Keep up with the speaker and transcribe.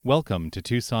Welcome to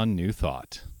Tucson New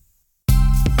Thought.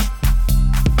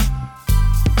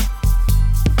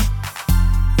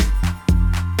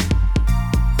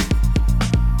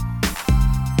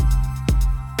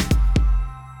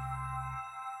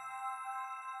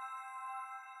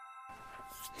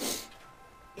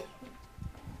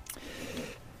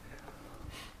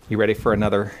 You ready for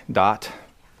another dot?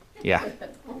 Yeah.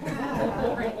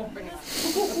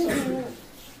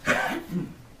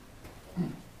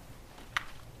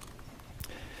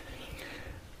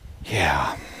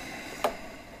 Yeah.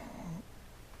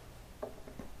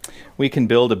 We can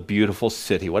build a beautiful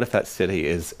city. What if that city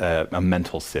is a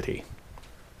mental city?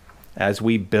 As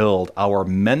we build our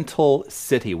mental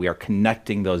city, we are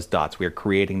connecting those dots. We are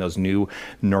creating those new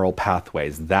neural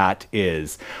pathways. That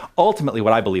is ultimately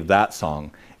what I believe that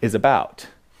song is about.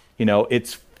 You know,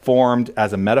 it's formed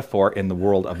as a metaphor in the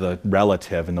world of the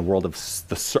relative, in the world of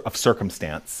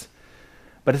circumstance.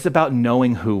 But it's about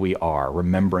knowing who we are,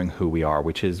 remembering who we are,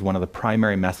 which is one of the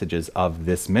primary messages of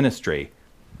this ministry.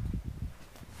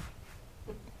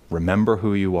 Remember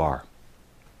who you are.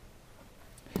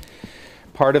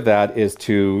 Part of that is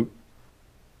to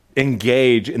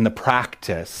engage in the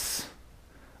practice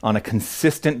on a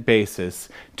consistent basis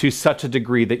to such a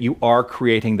degree that you are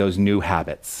creating those new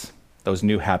habits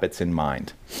in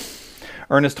mind.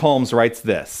 Ernest Holmes writes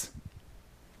this: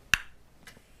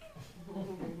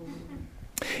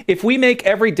 if we make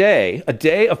every day a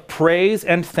day of praise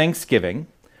and thanksgiving,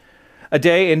 a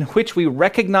day in which we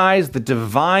recognize the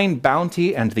divine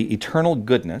bounty and the eternal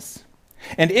goodness,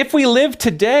 and if we live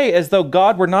today as though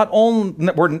God were not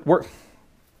only, we're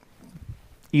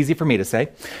easy for me to say,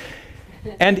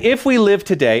 and if we live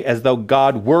today as though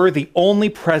God were the only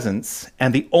presence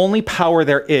and the only power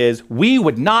there is, we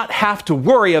would not have to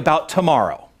worry about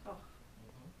tomorrow.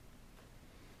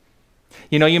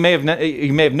 You know, you may have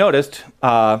noticed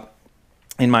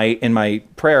in my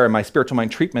prayer, in my spiritual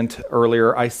mind treatment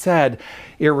earlier, I said,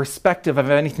 irrespective of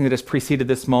anything that has preceded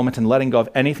this moment and letting go of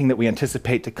anything that we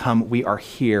anticipate to come, we are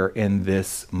here in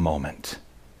this moment.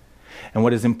 And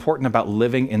what is important about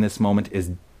living in this moment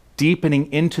is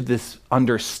deepening into this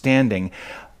understanding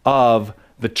of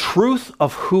the truth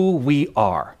of who we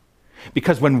are.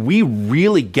 Because when we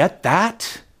really get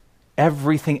that,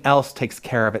 everything else takes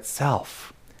care of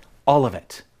itself. All of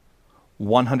it.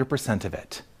 100% of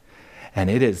it. And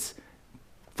it is,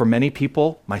 for many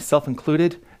people, myself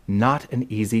included, not an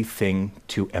easy thing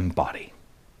to embody.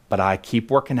 But I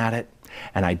keep working at it,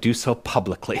 and I do so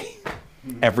publicly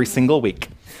every single week.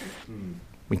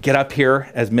 We get up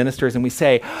here as ministers and we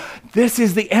say, this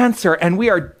is the answer, and we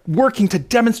are working to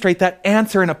demonstrate that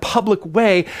answer in a public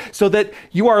way so that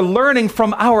you are learning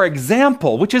from our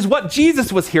example, which is what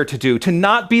Jesus was here to do, to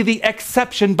not be the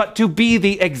exception, but to be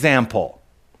the example.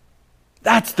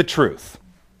 That's the truth.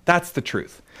 That's the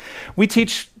truth. We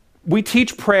teach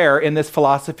prayer in this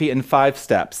philosophy in 5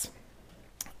 steps.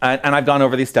 And I've gone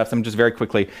over these steps. I'm just very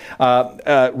quickly.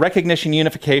 Recognition,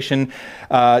 unification,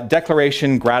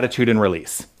 declaration, gratitude, and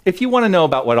release. If you want to know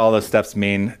about what all those steps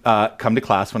mean, come to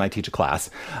class when I teach a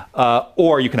class.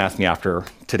 Or you can ask me after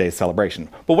today's celebration.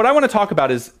 But what I want to talk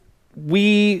about is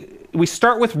we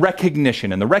start with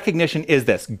recognition. And the recognition is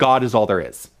this: God is all there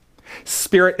is.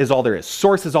 Spirit is all there is.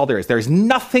 Source is all there is. There is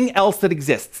nothing else that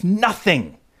exists.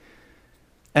 Nothing.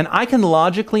 And I can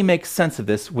logically make sense of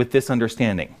this with this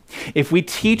understanding. If we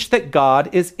teach that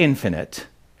God is infinite,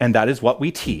 and that is what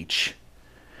we teach,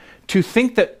 to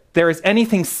think that there is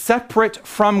anything separate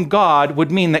from God would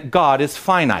mean that God is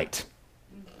finite.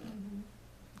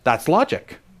 That's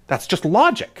logic. That's just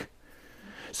logic.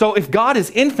 So if God is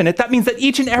infinite, that means that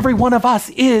each and every one of us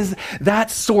is that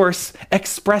source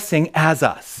expressing as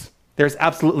us. There's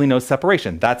absolutely no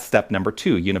separation. That's step number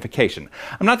 2, unification.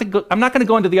 I'm not going to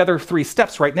go into the other 3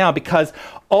 steps right now, because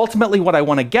ultimately what I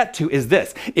want to get to is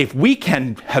this. If we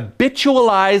can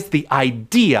habitualize the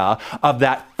idea of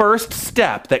that first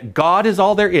step, that God is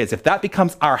all there is, if that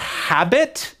becomes our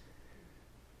habit,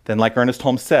 then like Ernest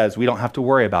Holmes says, we don't have to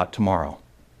worry about tomorrow.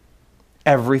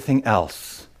 Everything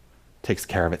else takes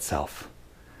care of itself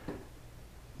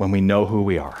when we know who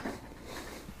we are.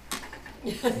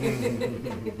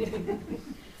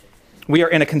 We are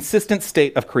in a consistent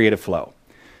state of creative flow.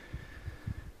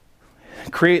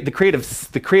 The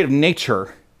creative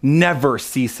nature never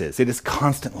ceases. It is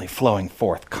constantly flowing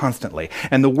forth, constantly.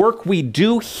 And the work we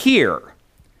do here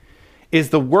is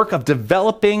the work of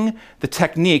developing the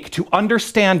technique to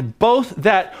understand both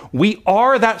that we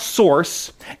are that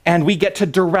source and we get to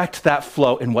direct that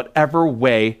flow in whatever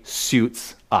way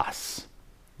suits us.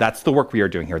 That's the work we are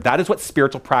doing here. That is what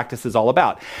spiritual practice is all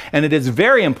about. And it is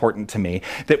very important to me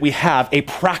that we have a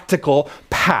practical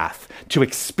path to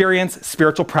experience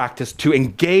spiritual practice, to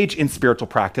engage in spiritual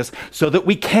practice, so that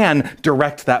we can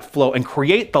direct that flow and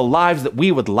create the lives that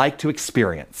we would like to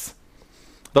experience.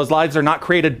 Those lives are not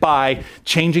created by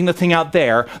changing the thing out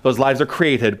there. Those lives are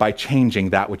created by changing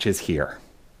that which is here.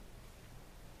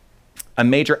 A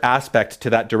major aspect to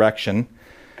that direction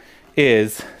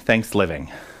is thanks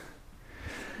living.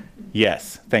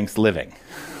 Yes, thanks living.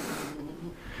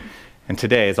 And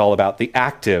today is all about the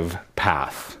active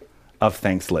path of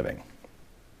thanks living.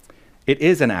 It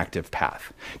is an active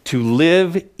path. To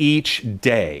live each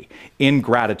day in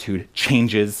gratitude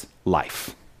changes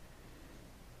life.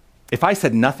 If I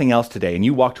said nothing else today and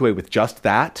you walked away with just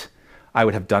that, I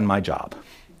would have done my job.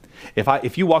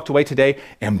 If you walked away today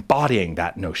embodying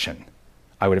that notion,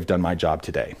 I would have done my job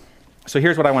today. So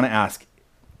here's what I want to ask,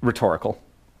 rhetorical.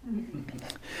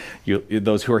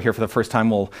 Those who are here for the first time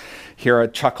will hear a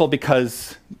chuckle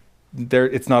because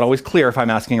it's not always clear if I'm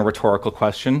asking a rhetorical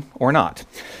question or not.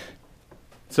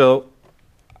 So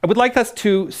I would like us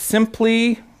to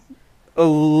simply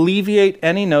alleviate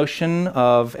any notion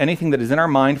of anything that is in our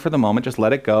mind for the moment. Just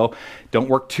let it go. Don't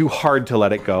work too hard to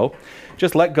let it go.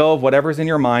 Just let go of whatever's in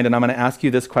your mind, and I'm going to ask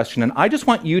you this question. And I just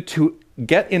want you to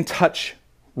get in touch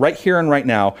right here and right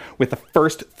now with the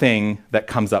first thing that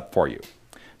comes up for you.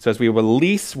 So as we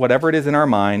release whatever it is in our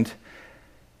mind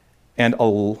and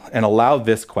allow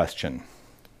this question,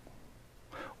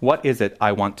 what is it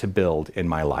I want to build in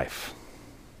my life?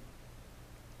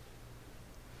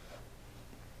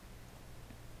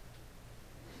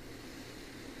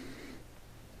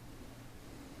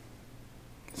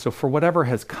 So for whatever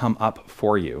has come up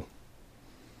for you,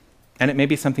 and it may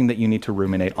be something that you need to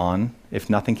ruminate on. If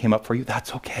nothing came up for you,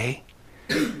 that's okay.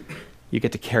 You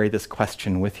get to carry this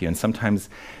question with you. And sometimes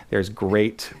there's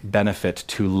great benefit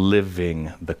to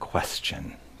living the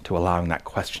question, to allowing that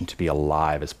question to be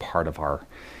alive as part of our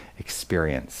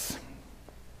experience.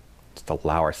 Just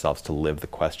allow ourselves to live the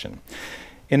question.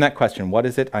 In that question, what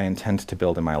is it I intend to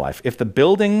build in my life? If the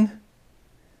building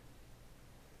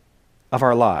of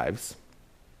our lives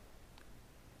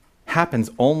happens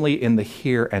only in the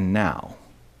here and now,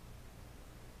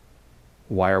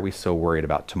 why are we so worried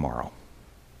about tomorrow?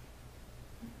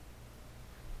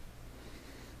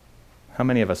 How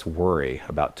many of us worry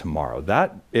about tomorrow?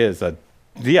 That is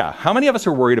how many of us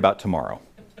are worried about tomorrow?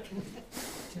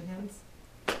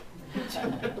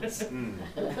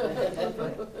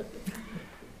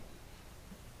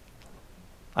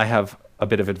 I have a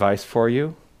bit of advice for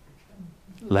you.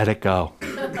 Let it go.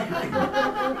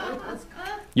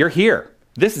 You're here.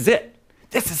 This is it.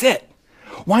 This is it.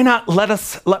 Why not let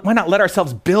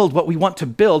ourselves build what we want to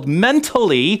build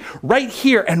mentally right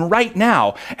here and right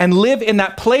now, and live in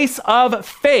that place of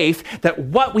faith that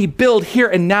what we build here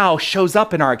and now shows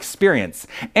up in our experience.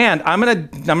 And I'm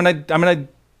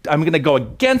gonna go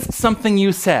against something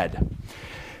you said.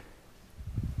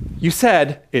 You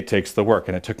said it takes the work,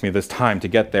 and it took me this time to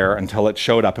get there until it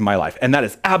showed up in my life. And that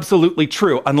is absolutely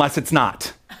true, unless it's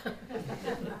not.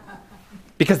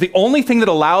 Because the only thing that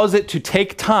allows it to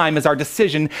take time is our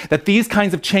decision that these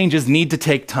kinds of changes need to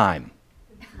take time.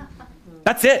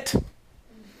 That's it.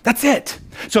 That's it.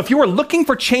 So if you are looking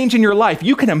for change in your life,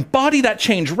 you can embody that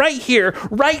change right here,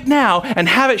 right now, and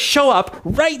have it show up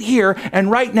right here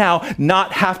and right now,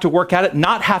 not have to work at it,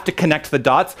 not have to connect the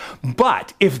dots.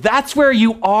 But if that's where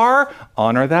you are,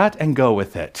 honor that and go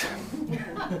with it.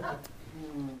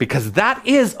 Because that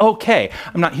is okay.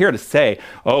 I'm not here to say,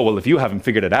 oh, well, if you haven't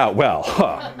figured it out, well,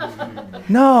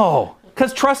 No,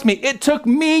 because trust me, it took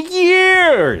me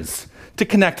years to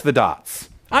connect the dots.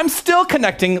 I'm still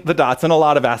connecting the dots in a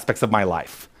lot of aspects of my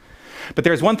life. But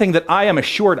there's one thing that I am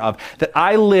assured of, that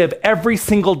I live every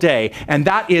single day, and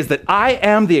that is that I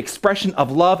am the expression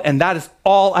of love, and that is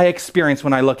all I experience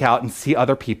when I look out and see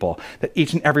other people, that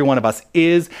each and every one of us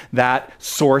is that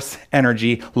source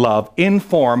energy, love in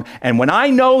form. And when I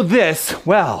know this,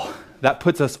 well, that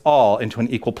puts us all into an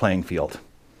equal playing field.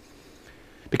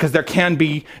 Because there can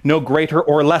be no greater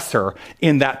or lesser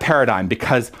in that paradigm,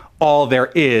 because all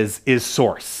there is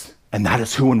source, and that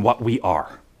is who and what we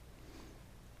are.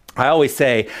 I always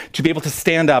say, to be able to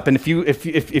stand up, and if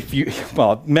you,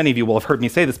 well, many of you will have heard me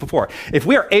say this before, if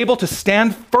we are able to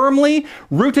stand firmly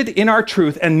rooted in our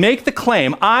truth and make the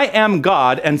claim, I am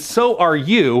God and so are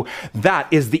you, that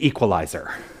is the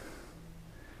equalizer.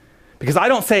 Because I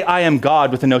don't say I am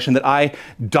God with the notion that I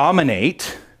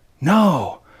dominate.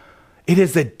 No, it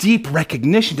is a deep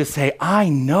recognition to say, I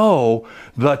know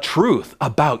the truth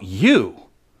about you.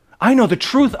 I know the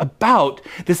truth about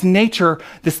this nature,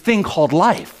 this thing called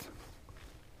life.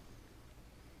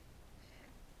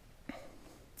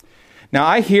 Now,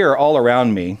 I hear all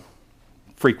around me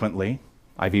frequently,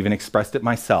 I've even expressed it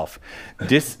myself.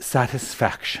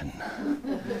 Dissatisfaction.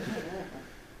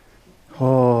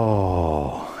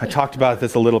 Oh, I talked about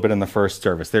this a little bit in the first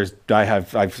service.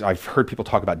 I've heard people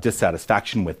talk about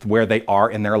dissatisfaction with where they are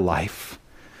in their life.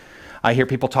 I hear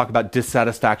people talk about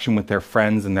dissatisfaction with their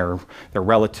friends and their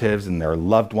relatives and their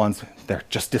loved ones. They're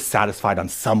just dissatisfied on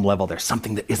some level. There's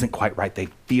something that isn't quite right. They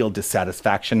feel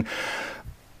dissatisfaction.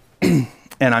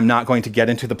 And I'm not going to get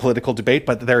into the political debate,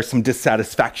 but there's some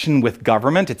dissatisfaction with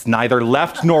government. It's neither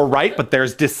left nor right, but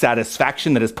there's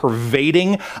dissatisfaction that is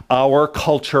pervading our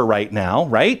culture right now,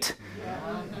 right?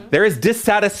 Yeah. There is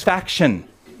dissatisfaction.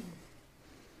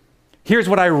 Here's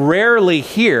what I rarely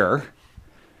hear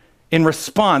in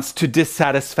response to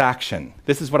dissatisfaction.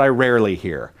 This is what I rarely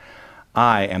hear.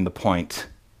 I am the point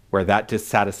where that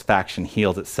dissatisfaction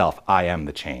heals itself. I am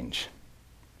the change.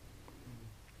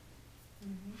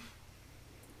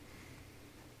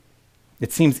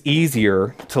 It seems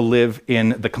easier to live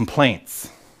in the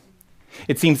complaints.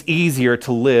 It seems easier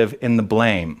to live in the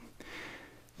blame.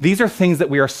 These are things that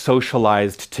we are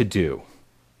socialized to do.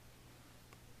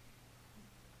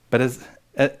 But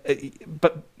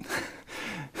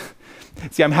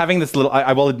see, I'm having this little,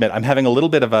 I will admit, I'm having a little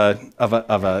bit of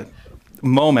a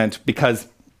moment because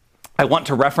I want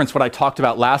to reference what I talked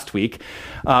about last week,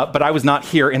 but I was not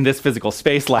here in this physical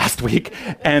space last week,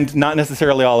 and not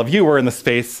necessarily all of you were in the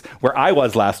space where I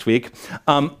was last week.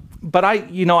 But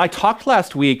I talked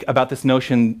last week about this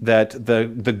notion that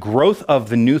the growth of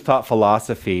the New Thought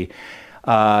philosophy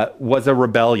was a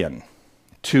rebellion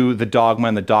to the dogma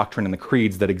and the doctrine and the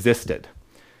creeds that existed.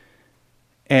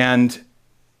 And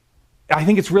I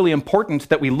think it's really important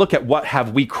that we look at what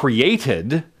have we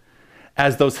created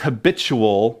as those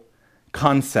habitual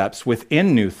concepts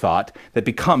within New Thought that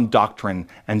become doctrine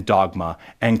and dogma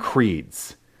and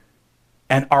creeds.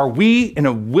 And are we in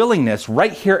a willingness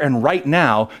right here and right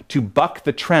now to buck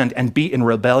the trend and be in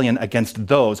rebellion against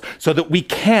those so that we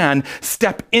can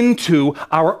step into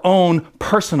our own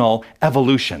personal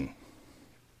evolution?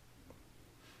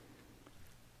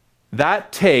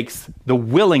 That takes the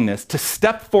willingness to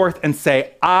step forth and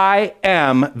say, I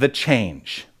am the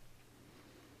change.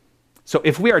 So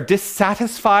if we are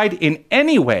dissatisfied in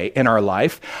any way in our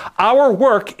life, our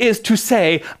work is to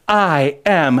say, I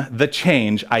am the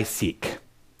change I seek.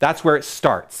 That's where it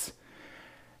starts.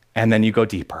 And then you go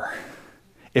deeper.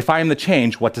 If I am the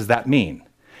change, what does that mean?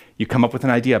 You come up with an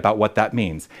idea about what that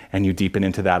means, and you deepen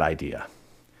into that idea.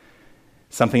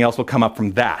 Something else will come up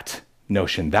from that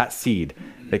notion, that seed,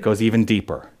 that goes even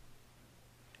deeper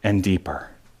and deeper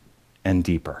and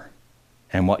deeper.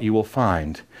 And what you will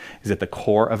find is at the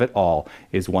core of it all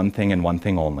is one thing and one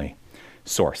thing only: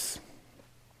 source.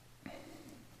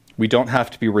 We don't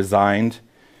have to be resigned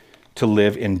to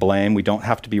live in blame. We don't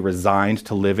have to be resigned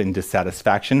to live in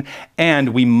dissatisfaction. And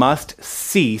we must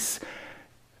cease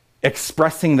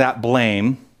expressing that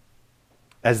blame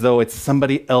as though it's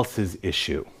somebody else's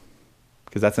issue,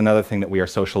 because that's another thing that we are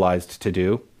socialized to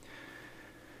do.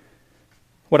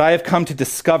 What I have come to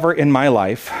discover in my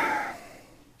life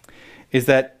is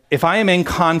that if I am in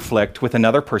conflict with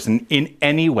another person in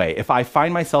any way, if I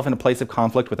find myself in a place of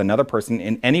conflict with another person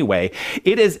in any way,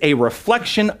 it is a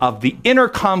reflection of the inner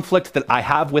conflict that I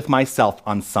have with myself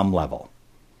on some level.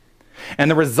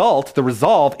 And the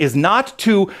resolve is not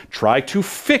to try to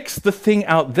fix the thing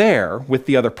out there with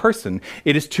the other person.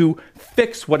 It is to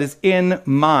fix what is in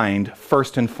mind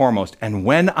first and foremost. And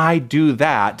when I do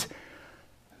that,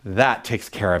 that takes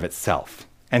care of itself.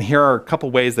 And here are a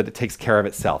couple ways that it takes care of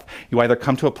itself. You either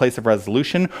come to a place of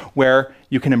resolution where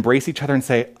you can embrace each other and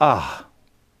say, I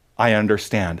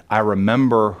understand. I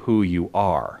remember who you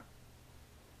are.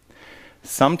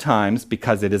 Sometimes,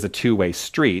 because it is a two-way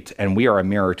street and we are a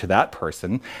mirror to that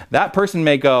person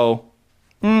may go,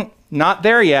 not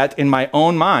there yet in my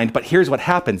own mind, but here's what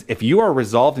happens. If you are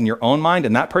resolved in your own mind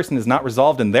and that person is not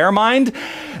resolved in their mind,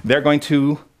 they're going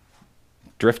to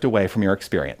drift away from your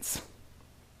experience.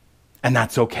 And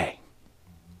that's okay.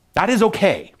 That is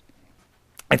okay.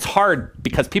 It's hard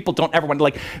because people don't ever want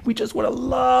to, we just want to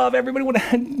love everybody, want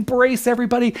to embrace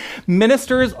everybody.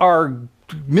 Ministers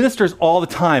all the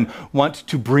time want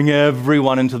to bring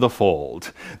everyone into the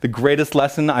fold. The greatest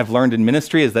lesson I've learned in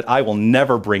ministry is that I will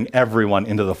never bring everyone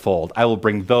into the fold. I will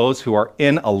bring those who are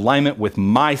in alignment with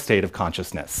my state of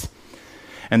consciousness.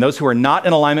 And those who are not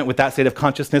in alignment with that state of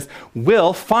consciousness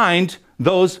will find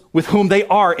those with whom they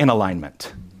are in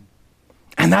alignment.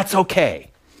 And that's okay.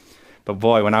 But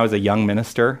boy, when I was a young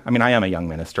minister, I am a young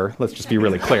minister, let's just be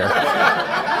really clear.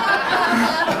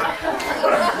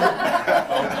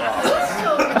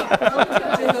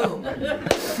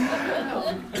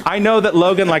 I know that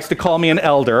Logan likes to call me an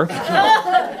elder.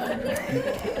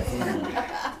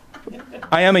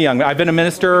 I am a young man. I've been a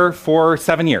minister for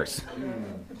 7 years.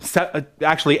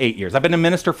 Actually, 8 years. I've been a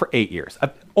minister for 8 years.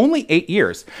 Only 8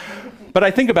 years. But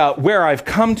I think about where I've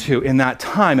come to in that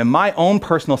time and my own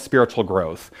personal spiritual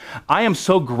growth. I am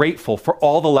so grateful for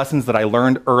all the lessons that I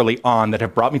learned early on that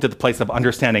have brought me to the place of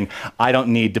understanding I don't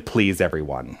need to please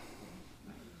everyone.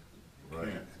 Right.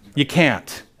 You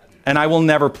can't. And I will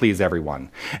never please everyone.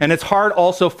 And it's hard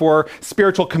also for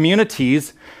spiritual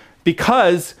communities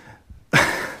because,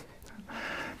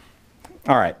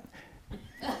 all right.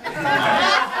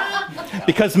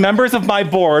 Because members of my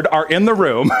board are in the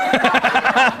room.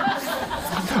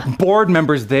 Board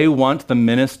members, they want the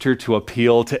minister to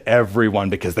appeal to everyone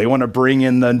because they want to bring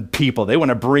in the people. They want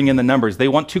to bring in the numbers. They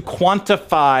want to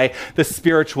quantify the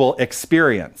spiritual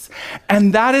experience.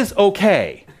 And that is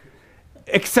okay,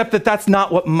 except that that's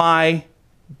not what my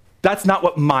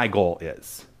goal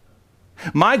is.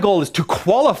 My goal is to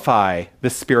qualify the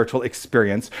spiritual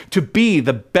experience to be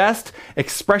the best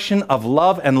expression of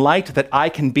love and light that I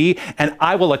can be, and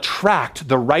I will attract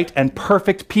the right and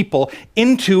perfect people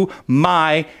into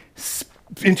my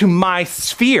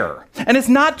sphere. And it's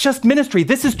not just ministry.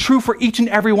 This is true for each and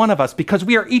every one of us because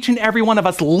we are each and every one of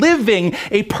us living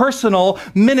a personal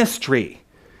ministry.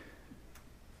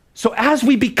 So as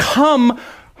we become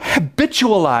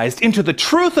habitualized into the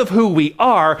truth of who we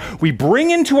are, we bring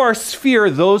into our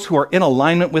sphere those who are in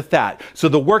alignment with that. So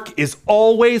the work is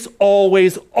always,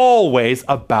 always, always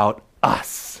about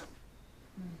us.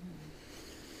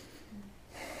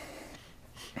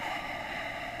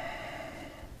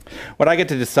 What I get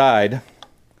to decide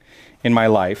in my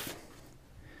life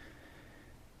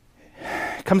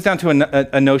comes down to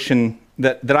a notion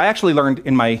that I actually learned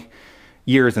in my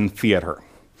years in theater.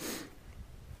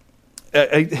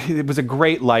 It was a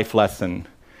great life lesson,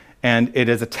 and it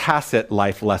is a tacit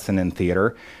life lesson in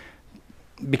theater,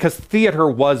 because theater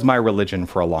was my religion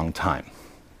for a long time.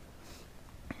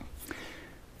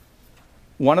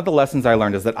 One of the lessons I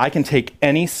learned is that I can take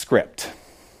any script,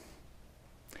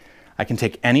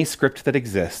 that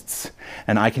exists,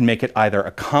 and I can make it either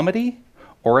a comedy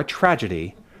or a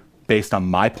tragedy based on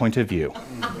my point of view.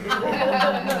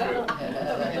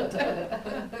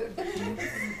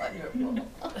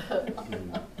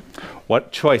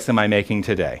 What choice am I making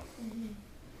today?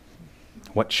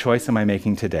 What choice am I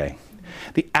making today?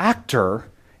 The actor,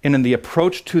 in the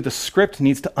approach to the script,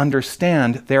 needs to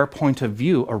understand their point of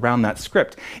view around that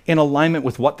script in alignment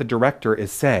with what the director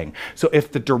is saying. So if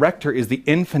the director is the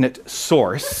infinite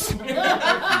source,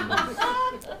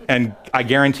 and I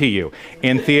guarantee you,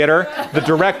 in theater, the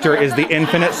director is the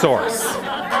infinite source.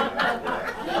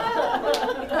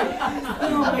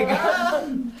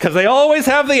 Because they always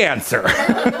have the answer.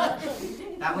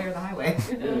 That way or the highway.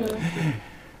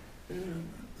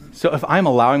 So if I'm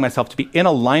allowing myself to be in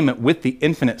alignment with the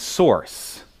infinite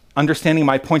source, understanding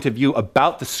my point of view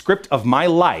about the script of my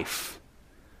life,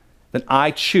 then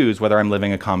I choose whether I'm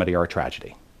living a comedy or a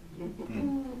tragedy.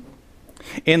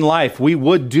 In life, we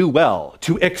would do well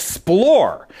to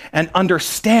explore and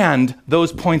understand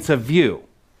those points of view.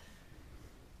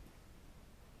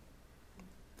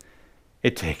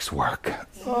 It takes work.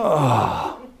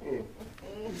 Oh.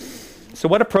 So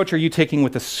what approach are you taking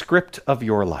with the script of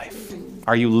your life?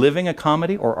 Are you living a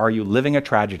comedy or are you living a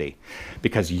tragedy?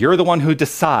 Because you're the one who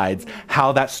decides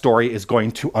how that story is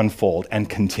going to unfold and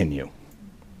continue.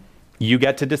 You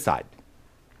get to decide.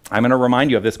 I'm going to remind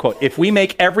you of this quote. If we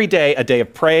make every day a day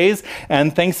of praise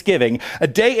and thanksgiving, a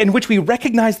day in which we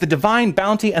recognize the divine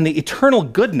bounty and the eternal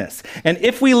goodness, and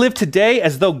if we live today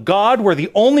as though God were the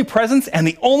only presence and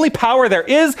the only power there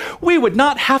is, we would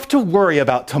not have to worry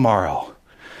about tomorrow.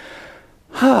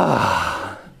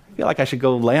 I feel like I should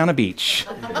go lay on a beach.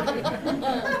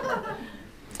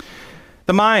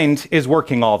 The mind is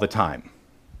working all the time.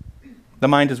 The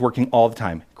mind is working all the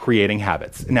time, creating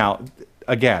habits. Now,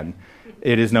 again,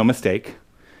 it is no mistake.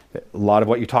 A lot of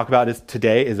what you talk about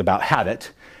today is about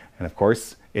habit. And of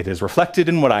course, it is reflected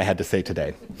in what I had to say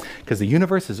today. Because the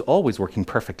universe is always working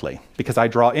perfectly. Because I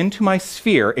draw into my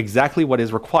sphere exactly what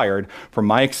is required for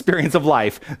my experience of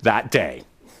life that day.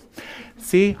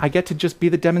 See, I get to just be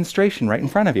the demonstration right in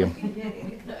front of you.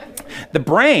 The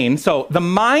brain, so the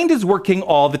mind is working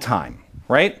all the time,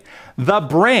 right? The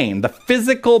brain, the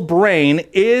physical brain,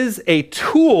 is a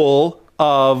tool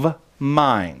of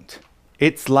mind.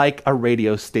 It's like a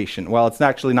radio station. Well, it's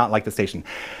actually not like the station.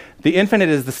 The infinite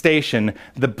is the station.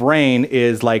 The brain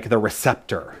is like the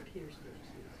receptor,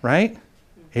 right?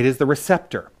 It is the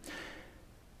receptor.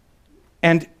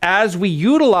 And as we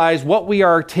utilize what we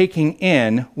are taking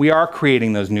in, we are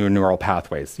creating those new neural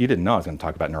pathways. You didn't know I was going to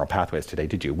talk about neural pathways today,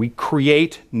 did you? We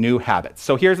create new habits.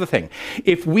 So here's the thing.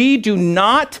 If we do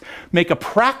not make a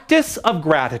practice of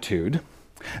gratitude,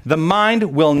 the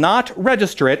mind will not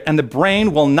register it, and the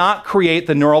brain will not create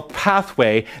the neural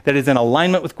pathway that is in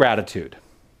alignment with gratitude.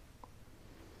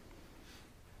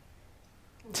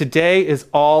 Today is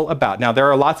all about, now there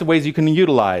are lots of ways you can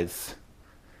utilize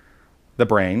the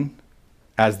brain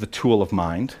as the tool of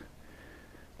mind.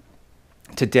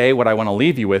 Today, what I want to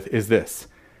leave you with is this.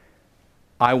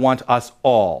 I want us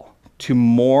all to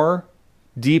more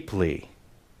deeply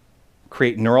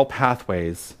create neural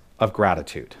pathways of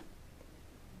gratitude,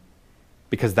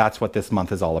 because that's what this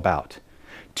month is all about.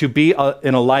 To be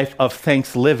in a life of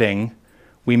thanks living,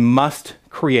 we must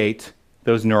create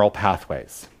those neural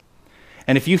pathways.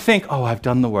 And if you think, oh, I've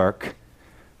done the work,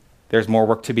 there's more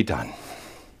work to be done.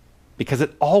 Because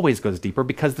it always goes deeper,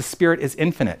 because the Spirit is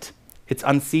infinite. It's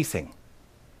unceasing.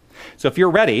 So if you're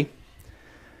ready,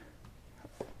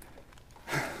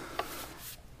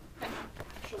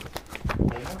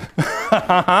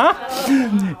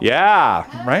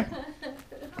 yeah, right?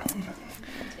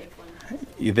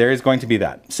 There is going to be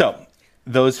that. So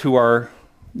those who are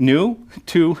new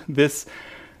to this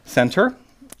center,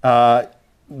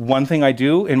 one thing I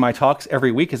do in my talks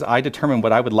every week is I determine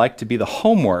what I would like to be the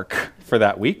homework for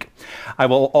that week. I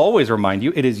will always remind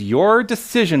you, it is your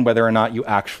decision whether or not you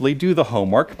actually do the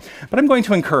homework, but I'm going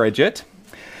to encourage it.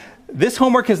 This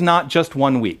homework is not just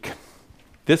 1 week.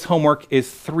 This homework is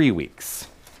 3 weeks.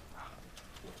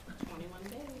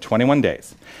 21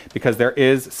 days. Because there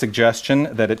is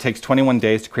suggestion that it takes 21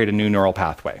 days to create a new neural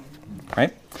pathway,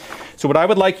 right? So what I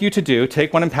would like you to do,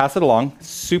 take one and pass it along.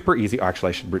 Super easy.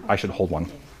 Actually, I should hold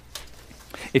one.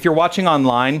 If you're watching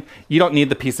online, you don't need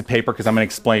the piece of paper because I'm going to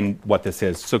explain what this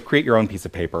is. So create your own piece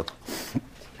of paper.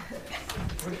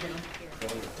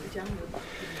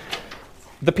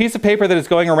 The piece of paper that is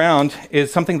going around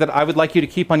is something that I would like you to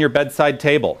keep on your bedside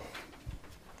table.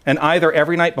 And either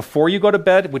every night before you go to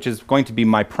bed, which is going to be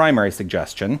my primary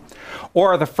suggestion,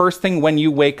 or the first thing when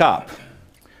you wake up,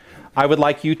 I would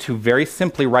like you to very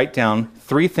simply write down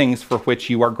 3 things for which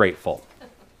you are grateful.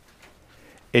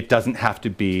 It doesn't have to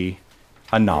be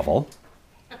a novel.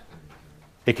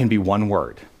 It can be 1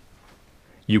 word.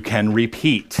 You can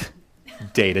repeat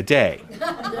day to day.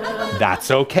 That's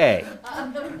okay.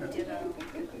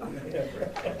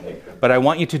 But I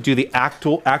want you to do the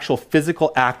actual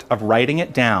physical act of writing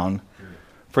it down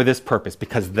for this purpose,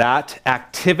 because that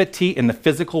activity in the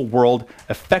physical world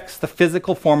affects the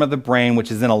physical form of the brain, which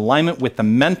is in alignment with the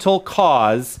mental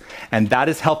cause, and that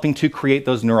is helping to create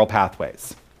those neural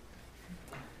pathways.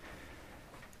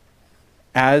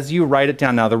 As you write it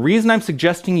down. Now, the reason I'm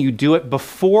suggesting you do it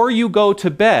before you go to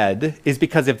bed is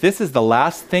because if this is the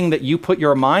last thing that you put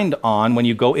your mind on when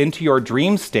you go into your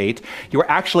dream state, you're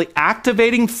actually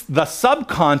activating the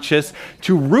subconscious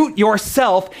to root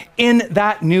yourself in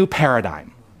that new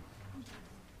paradigm.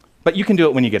 But you can do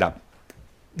it when you get up.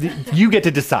 You get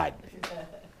to decide.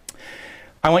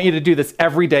 I want you to do this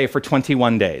every day for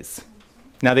 21 days.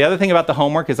 Now, the other thing about the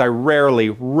homework is I rarely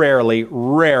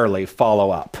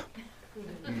follow up.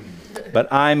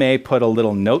 But I may put a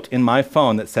little note in my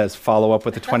phone that says follow up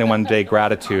with the 21-day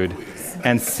gratitude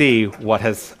and see what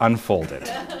has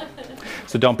unfolded.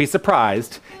 So don't be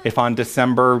surprised if on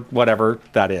December, whatever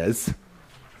that is,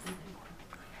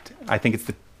 I think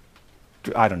it's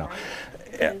I don't know.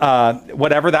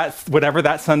 Whatever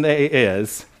that Sunday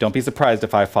is, don't be surprised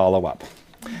if I follow up.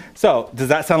 So does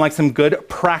that sound like some good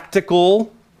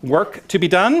practical work to be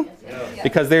done? Yes.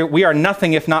 Because we are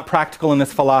nothing if not practical in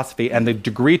this philosophy, and the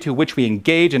degree to which we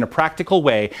engage in a practical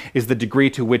way is the degree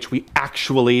to which we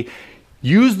actually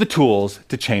use the tools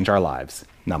to change our lives.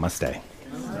 Namaste.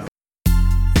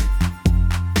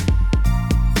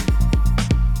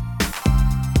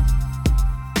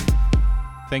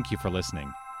 Thank you for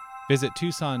listening. Visit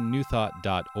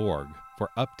TucsonNewThought.org for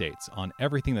updates on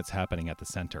everything that's happening at the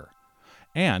center.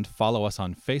 And follow us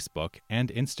on Facebook and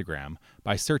Instagram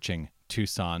by searching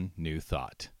Tucson New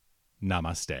Thought.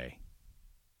 Namaste.